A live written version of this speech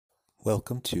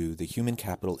Welcome to the Human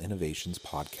Capital Innovations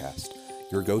Podcast,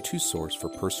 your go-to source for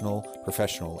personal,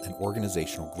 professional, and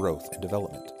organizational growth and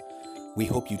development. We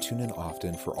hope you tune in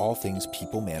often for all things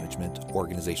people management,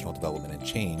 organizational development and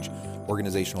change,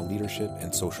 organizational leadership,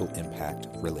 and social impact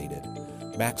related.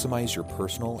 Maximize your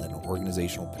personal and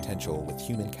organizational potential with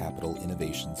Human Capital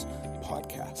Innovations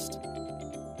Podcast.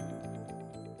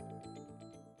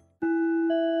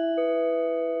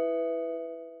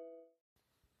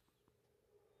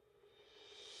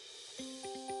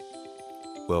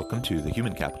 Welcome to the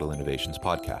Human Capital Innovations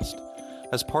Podcast.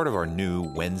 As part of our new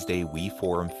Wednesday We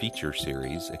Forum feature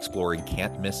series, exploring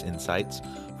can't-miss insights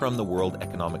from the World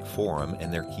Economic Forum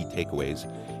and their key takeaways,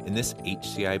 in this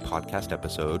HCI podcast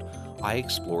episode, I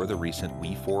explore the recent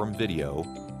We Forum video,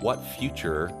 What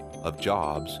Future of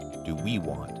Jobs Do We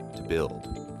Want to Build?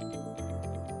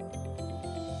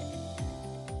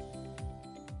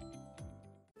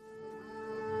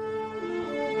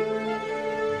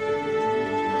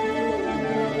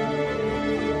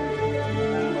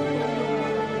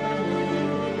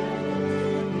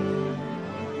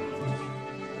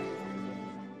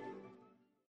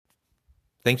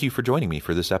 Thank you for joining me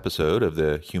for this episode of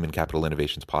the Human Capital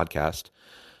Innovations Podcast.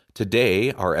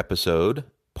 Today, our episode,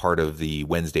 part of the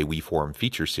Wednesday We Forum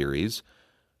feature series,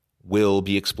 will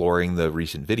be exploring the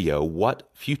recent video, What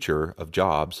Future of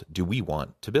Jobs Do We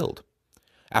Want to Build?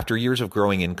 After years of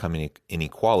growing income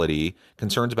inequality,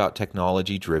 concerns about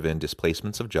technology-driven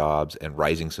displacements of jobs, and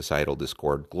rising societal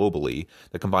discord globally,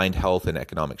 the combined health and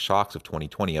economic shocks of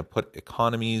 2020 have put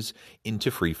economies into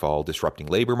freefall, disrupting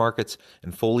labor markets,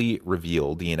 and fully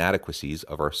revealed the inadequacies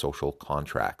of our social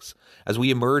contracts. As we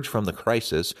emerge from the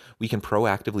crisis, we can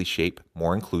proactively shape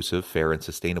more inclusive, fair, and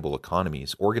sustainable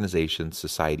economies, organizations,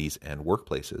 societies, and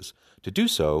workplaces. To do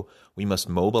so, we must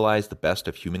mobilize the best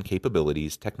of human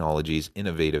capabilities, technologies,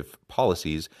 innovative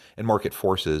policies, and market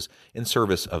forces in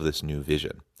service of this new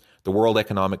vision. The World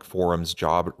Economic Forum's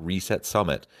Job Reset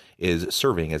Summit is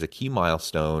serving as a key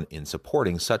milestone in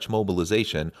supporting such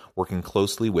mobilization, working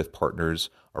closely with partners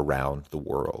around the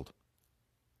world.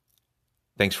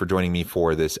 Thanks for joining me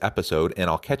for this episode, and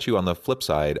I'll catch you on the flip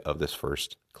side of this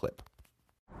first clip.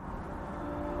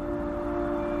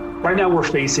 Right now we're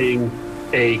facing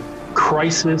a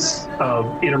crisis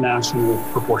of international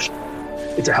proportion.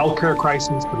 It's a healthcare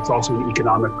crisis, but it's also an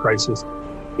economic crisis.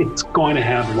 It's going to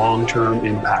have long-term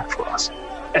impact for us.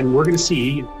 And we're going to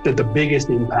see that the biggest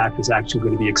impact is actually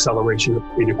going to be acceleration of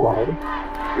inequality.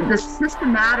 The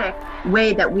systematic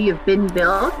way that we have been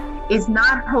built is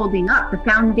not holding up. The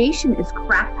foundation is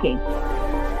cracking.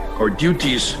 Our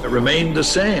duties remain the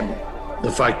same.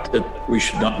 The fact that we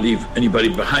should not leave anybody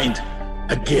behind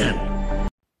again.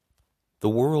 The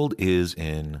world is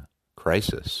in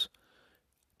crisis.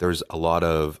 There's a lot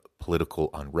of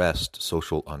political unrest,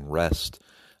 social unrest.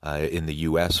 In the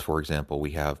U.S., for example,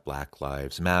 we have Black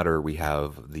Lives Matter. We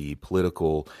have the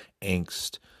political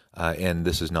angst, and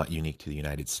this is not unique to the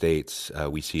United States.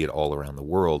 We see it all around the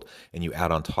world. And you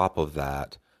add on top of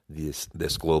that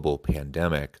this global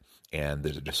pandemic and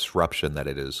the disruption that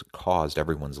it has caused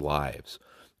everyone's lives.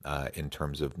 In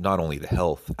terms of not only the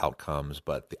health outcomes,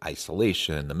 but the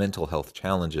isolation, the mental health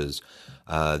challenges,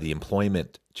 the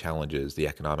employment challenges, the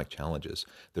economic challenges.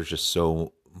 There's just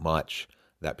so much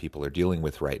that people are dealing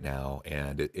with right now,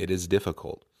 and it is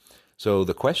difficult. So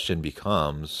the question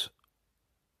becomes,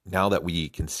 now that we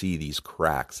can see these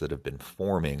cracks that have been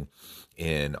forming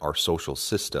in our social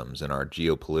systems and our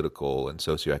geopolitical and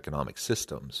socioeconomic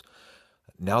systems,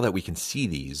 now that we can see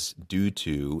these due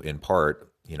to, in part,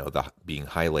 being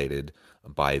highlighted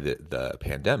by the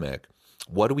pandemic,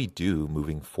 what do we do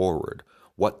moving forward?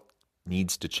 What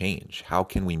needs to change? How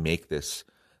can we make this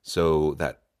so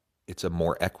that it's a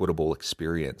more equitable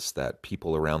experience, that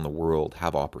people around the world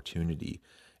have opportunity,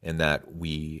 and that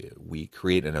we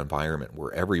create an environment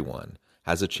where everyone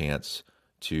has a chance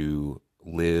to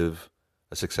live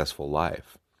a successful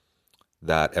life?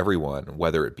 That everyone,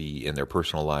 whether it be in their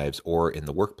personal lives or in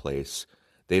the workplace,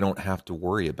 they don't have to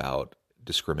worry about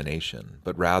discrimination,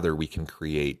 but rather we can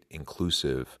create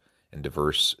inclusive and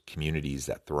diverse communities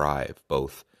that thrive,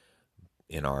 both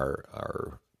in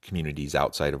our communities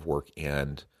outside of work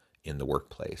and in the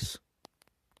workplace.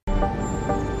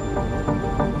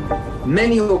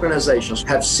 Many organizations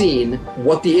have seen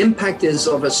what the impact is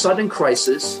of a sudden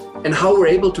crisis and how we're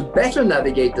able to better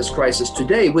navigate this crisis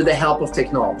today with the help of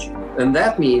technology. And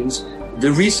that means the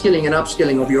reskilling and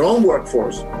upskilling of your own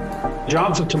workforce.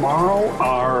 Jobs of tomorrow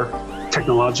are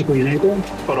technologically enabled,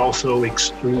 but also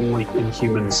extremely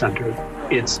human-centered.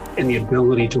 It's in the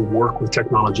ability to work with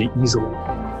technology easily.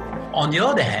 On the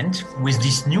other hand, with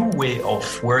this new way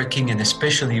of working and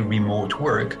especially remote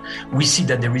work, we see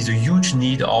that there is a huge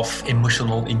need of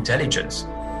emotional intelligence.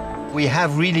 We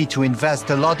have really to invest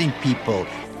a lot in people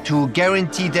to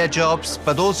guarantee their jobs,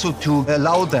 but also to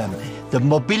allow them the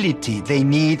mobility they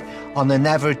need on an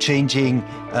ever-changing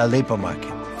labor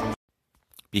market.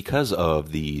 Because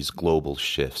of these global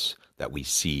shifts that we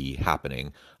see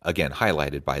happening, again,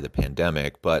 highlighted by the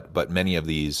pandemic, but many of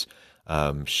these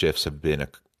shifts have been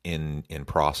in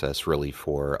process really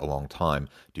for a long time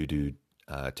due to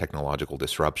technological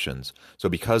disruptions. So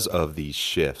because of these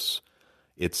shifts,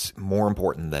 it's more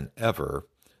important than ever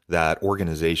that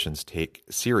organizations take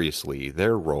seriously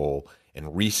their role in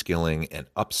reskilling and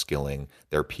upskilling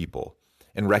their people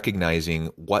and recognizing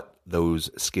what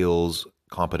those skills,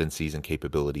 competencies, and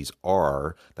capabilities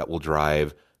are that will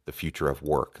drive the future of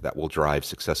work, that will drive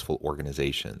successful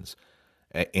organizations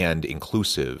and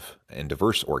inclusive and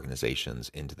diverse organizations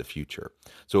into the future.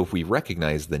 So if we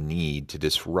recognize the need to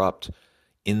disrupt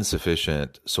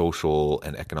insufficient social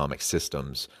and economic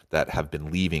systems that have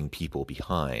been leaving people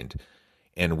behind,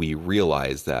 and we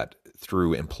realize that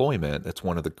through employment, that's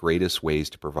one of the greatest ways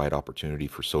to provide opportunity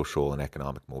for social and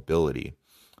economic mobility,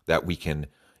 that we can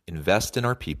invest in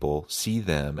our people, see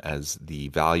them as the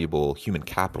valuable human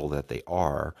capital that they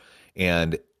are,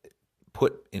 and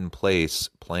put in place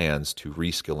plans to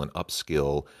reskill and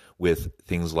upskill with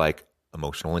things like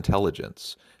emotional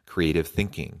intelligence, creative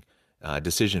thinking,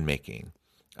 decision-making,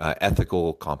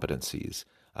 ethical competencies,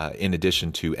 in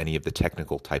addition to any of the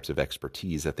technical types of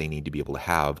expertise that they need to be able to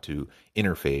have to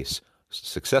interface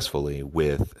successfully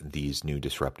with these new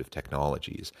disruptive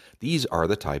technologies. These are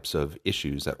the types of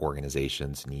issues that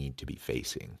organizations need to be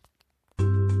facing.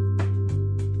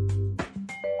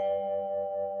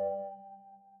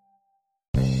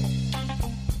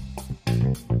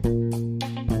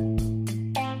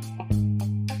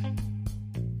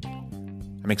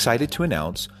 I'm excited to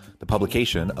announce the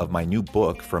publication of my new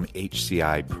book from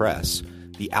HCI Press,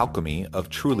 The Alchemy of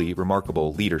Truly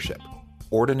Remarkable Leadership: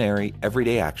 Ordinary,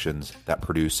 Everyday Actions that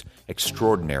Produce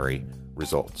Extraordinary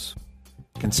Results.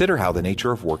 Consider how the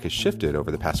nature of work has shifted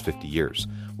over the past 50 years.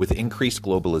 With increased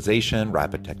globalization,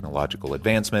 rapid technological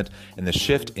advancement, and the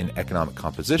shift in economic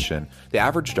composition, the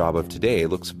average job of today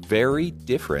looks very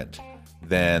different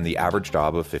than the average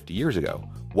job of 50 years ago.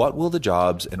 What will the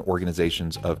jobs and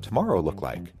organizations of tomorrow look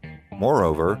like?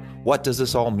 Moreover, what does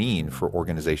this all mean for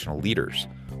organizational leaders?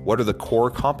 What are the core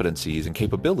competencies and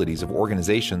capabilities of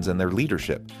organizations and their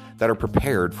leadership that are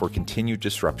prepared for continued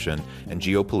disruption and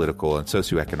geopolitical and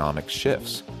socioeconomic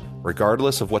shifts?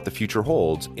 Regardless of what the future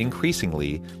holds,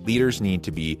 increasingly, leaders need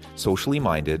to be socially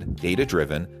minded,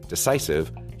 data-driven,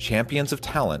 decisive, champions of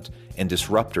talent, and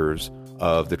disruptors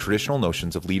of the traditional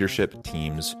notions of leadership,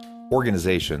 teams,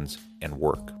 organizations, and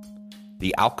work.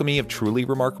 The Alchemy of Truly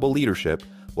Remarkable Leadership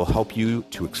will help you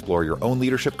to explore your own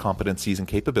leadership competencies and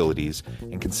capabilities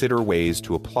and consider ways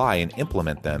to apply and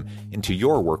implement them into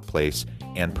your workplace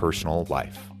and personal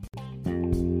life.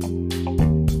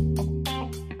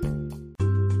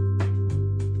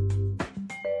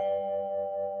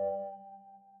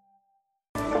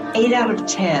 Eight out of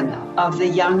 10 of the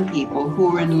young people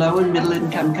who are in low and middle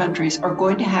income countries are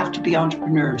going to have to be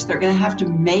entrepreneurs. They're going to have to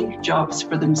make jobs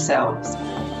for themselves.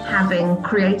 Having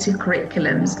creative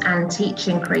curriculums and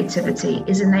teaching creativity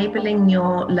is enabling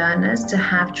your learners to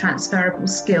have transferable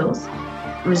skills,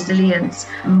 resilience,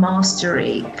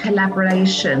 mastery,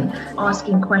 collaboration,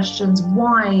 asking questions,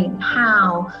 why,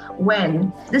 how,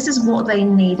 when. This is what they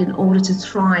need in order to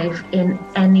thrive in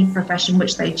any profession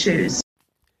which they choose.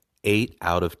 8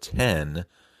 out of 10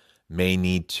 may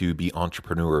need to be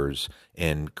entrepreneurs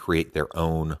and create their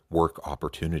own work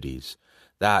opportunities.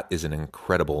 That is an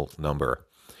incredible number.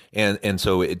 And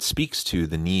so it speaks to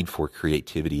the need for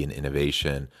creativity and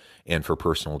innovation and for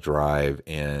personal drive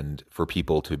and for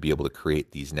people to be able to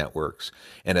create these networks.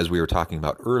 And as we were talking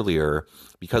about earlier,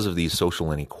 because of these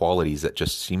social inequalities that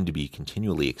just seem to be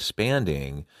continually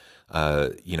expanding,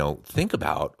 think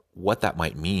about what that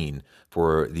might mean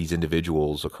for these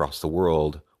individuals across the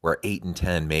world where 8 and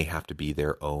 10 may have to be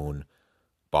their own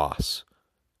boss.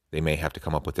 They may have to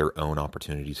come up with their own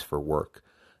opportunities for work.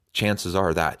 Chances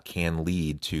are that can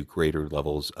lead to greater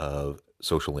levels of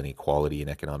social inequality and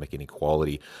economic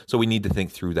inequality. So we need to think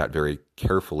through that very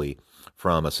carefully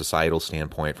from a societal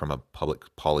standpoint, from a public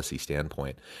policy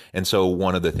standpoint. And so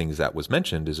one of the things that was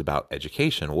mentioned is about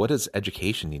education. What does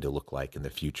education need to look like in the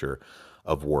future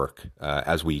of work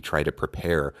as we try to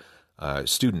prepare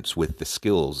students with the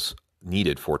skills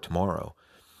needed for tomorrow?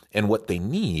 And what they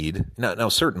need, now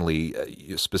certainly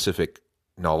specific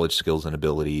knowledge, skills, and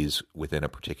abilities within a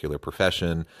particular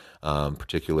profession,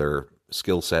 particular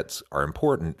skill sets are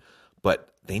important, but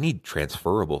they need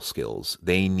transferable skills.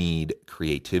 They need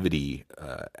creativity,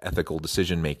 ethical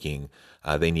decision making.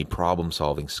 They need problem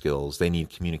solving skills. They need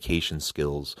communication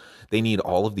skills. They need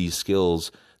all of these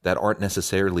skills that aren't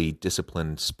necessarily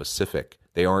discipline specific.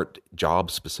 They aren't job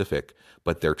specific,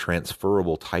 but they're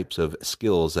transferable types of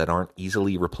skills that aren't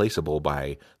easily replaceable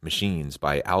by machines,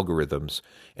 by algorithms.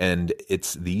 And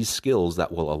it's these skills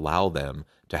that will allow them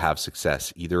to have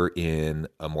success either in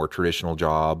a more traditional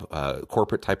job,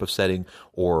 corporate type of setting,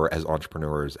 or as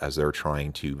entrepreneurs as they're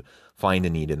trying to find a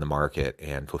need in the market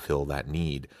and fulfill that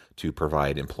need to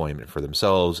provide employment for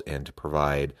themselves and to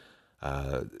provide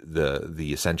the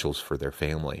essentials for their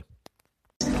family.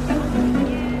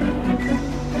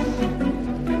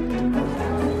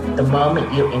 The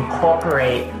moment you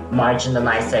incorporate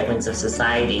marginalized segments of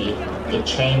society, it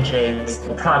changes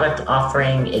the product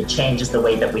offering, it changes the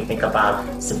way that we think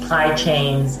about supply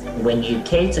chains. When you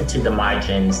cater to the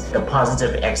margins, the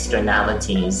positive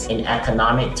externalities in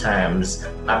economic terms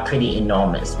are pretty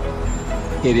enormous.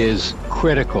 It is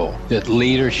critical that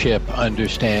leadership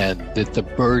understand that the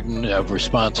burden of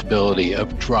responsibility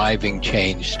of driving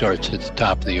change starts at the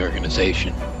top of the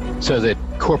organization, so that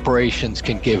corporations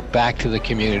can give back to the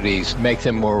communities, make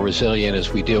them more resilient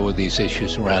as we deal with these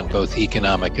issues around both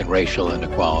economic and racial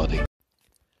inequality.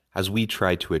 As we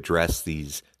try to address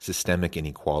these systemic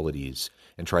inequalities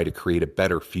and try to create a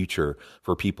better future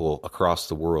for people across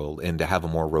the world and to have a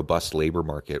more robust labor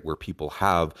market where people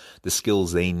have the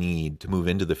skills they need to move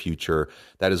into the future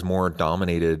that is more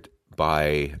dominated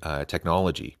by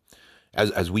technology.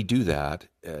 As we do that,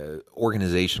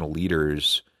 organizational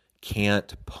leaders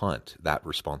can't punt that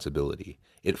responsibility.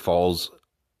 It falls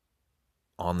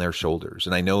on their shoulders.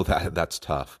 And I know that that's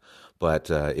tough, but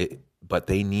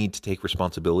they need to take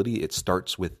responsibility. It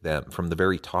starts with them from the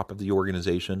very top of the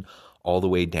organization all the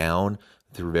way down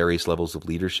through various levels of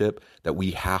leadership, that we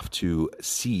have to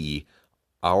see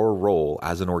our role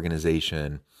as an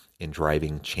organization in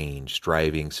driving change,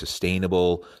 driving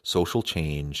sustainable social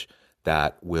change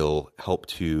that will help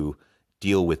to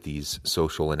deal with these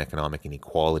social and economic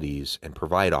inequalities and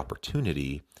provide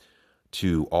opportunity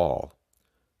to all,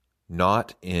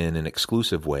 not in an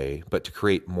exclusive way, but to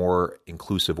create more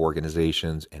inclusive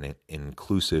organizations and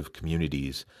inclusive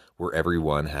communities where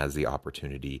everyone has the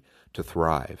opportunity to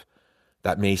thrive.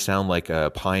 That may sound like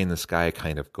a pie in the sky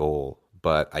kind of goal,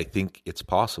 but I think it's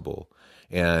possible.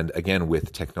 And again,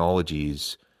 with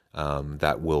technologies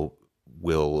that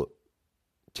will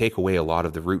take away a lot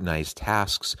of the routinized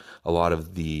tasks, a lot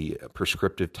of the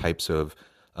prescriptive types of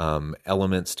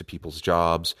elements to people's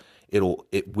jobs.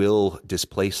 It will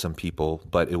displace some people,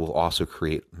 but it will also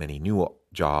create many new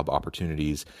job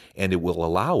opportunities, and it will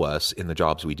allow us in the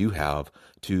jobs we do have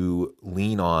to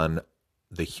lean on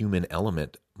the human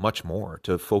element much more,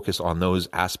 to focus on those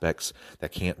aspects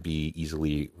that can't be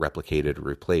easily replicated or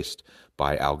replaced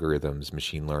by algorithms,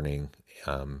 machine learning,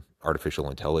 artificial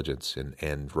intelligence,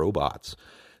 and robots.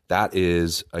 That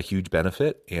is a huge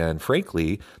benefit. And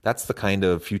frankly, that's the kind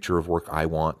of future of work I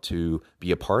want to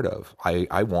be a part of.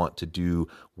 I want to do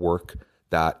work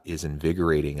that is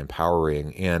invigorating,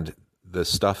 empowering, and the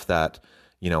stuff that,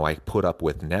 I put up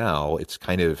with now, it's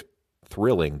kind of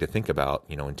thrilling to think about,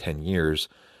 in 10 years,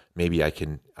 maybe I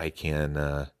can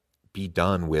be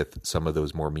done with some of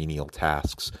those more menial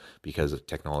tasks because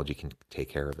technology can take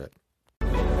care of it.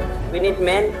 We need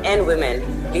men and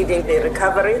women leading the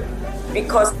recovery,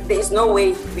 because there is no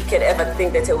way we can ever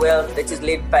think that a world that is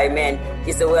led by men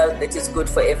is a world that is good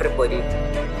for everybody.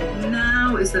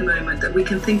 Now is the moment that we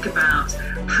can think about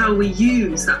how we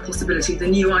use that possibility, the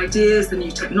new ideas, the new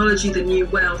technology, the new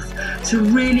wealth, to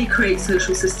really create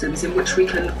social systems in which we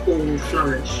can all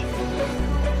flourish.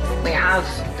 We have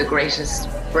the greatest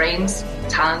brains,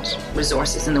 talent,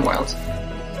 resources in the world.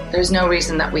 There's no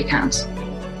reason that we can't,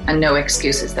 and no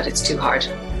excuses that it's too hard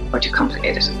or too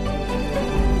complicated.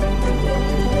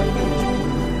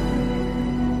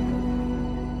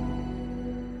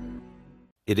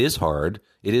 It is hard,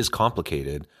 it is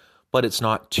complicated, but it's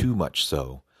not too much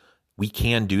so. We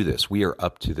can do this. We are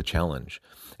up to the challenge.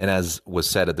 And as was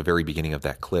said at the very beginning of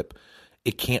that clip,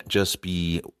 it can't just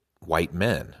be white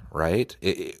men, right?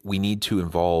 We need to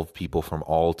involve people from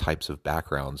all types of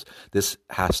backgrounds. This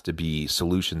has to be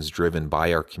solutions driven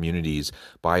by our communities,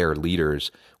 by our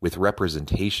leaders, with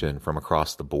representation from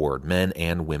across the board, men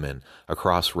and women,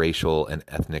 across racial and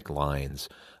ethnic lines,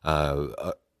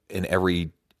 in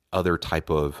every other type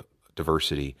of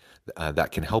diversity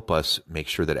that can help us make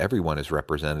sure that everyone is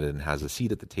represented and has a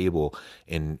seat at the table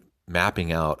in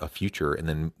mapping out a future and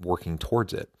then working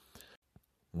towards it.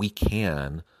 We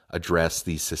can address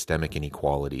these systemic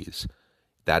inequalities.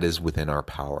 That is within our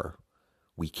power.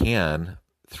 we can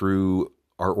through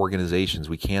our organizations,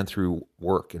 we can through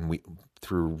work, and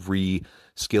through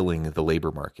re-skilling the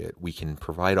labor market, we can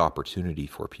provide opportunity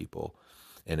for people,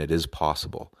 and it is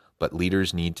possible. But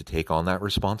leaders need to take on that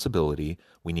responsibility.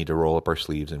 We need to roll up our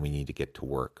sleeves and we need to get to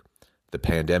work. The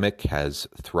pandemic has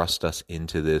thrust us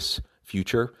into this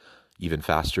future even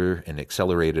faster and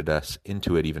accelerated us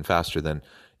into it even faster than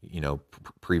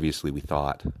previously we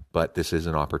thought. But this is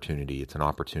an opportunity. It's an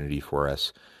opportunity for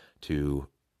us to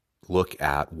look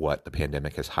at what the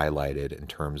pandemic has highlighted in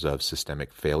terms of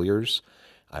systemic failures,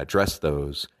 address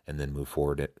those, and then move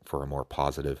forward for a more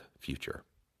positive future.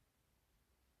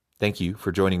 Thank you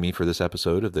for joining me for this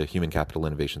episode of the Human Capital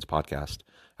Innovations Podcast.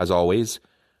 As always,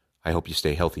 I hope you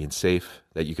stay healthy and safe,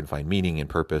 that you can find meaning and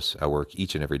purpose at work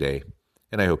each and every day,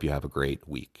 and I hope you have a great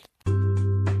week.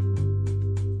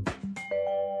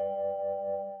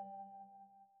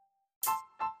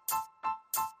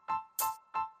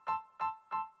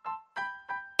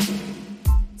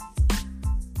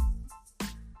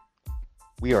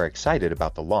 We are excited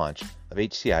about the launch of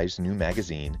HCI's new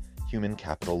magazine, Human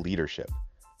Capital Leadership.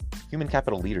 Human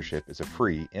Capital Leadership is a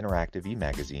free, interactive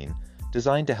e-magazine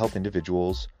designed to help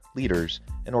individuals, leaders,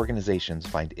 and organizations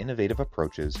find innovative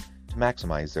approaches to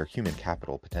maximize their human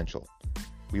capital potential.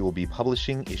 We will be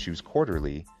publishing issues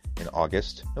quarterly in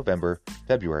August, November,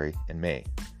 February, and May.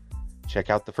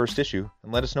 Check out the first issue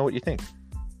and let us know what you think.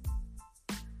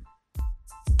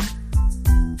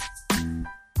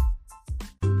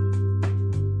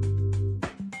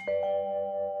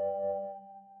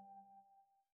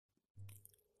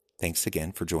 Thanks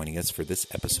again for joining us for this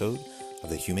episode of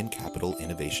the Human Capital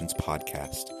Innovations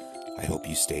Podcast. I hope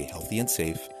you stay healthy and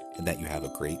safe and that you have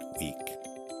a great week.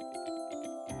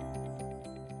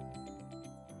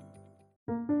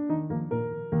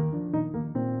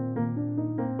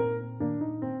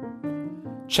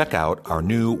 Check out our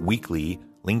new weekly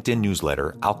LinkedIn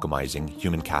newsletter, Alchemizing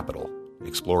Human Capital,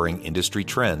 exploring industry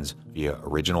trends via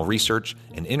original research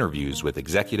and interviews with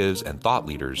executives and thought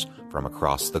leaders from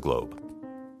across the globe.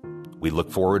 We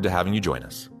look forward to having you join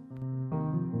us.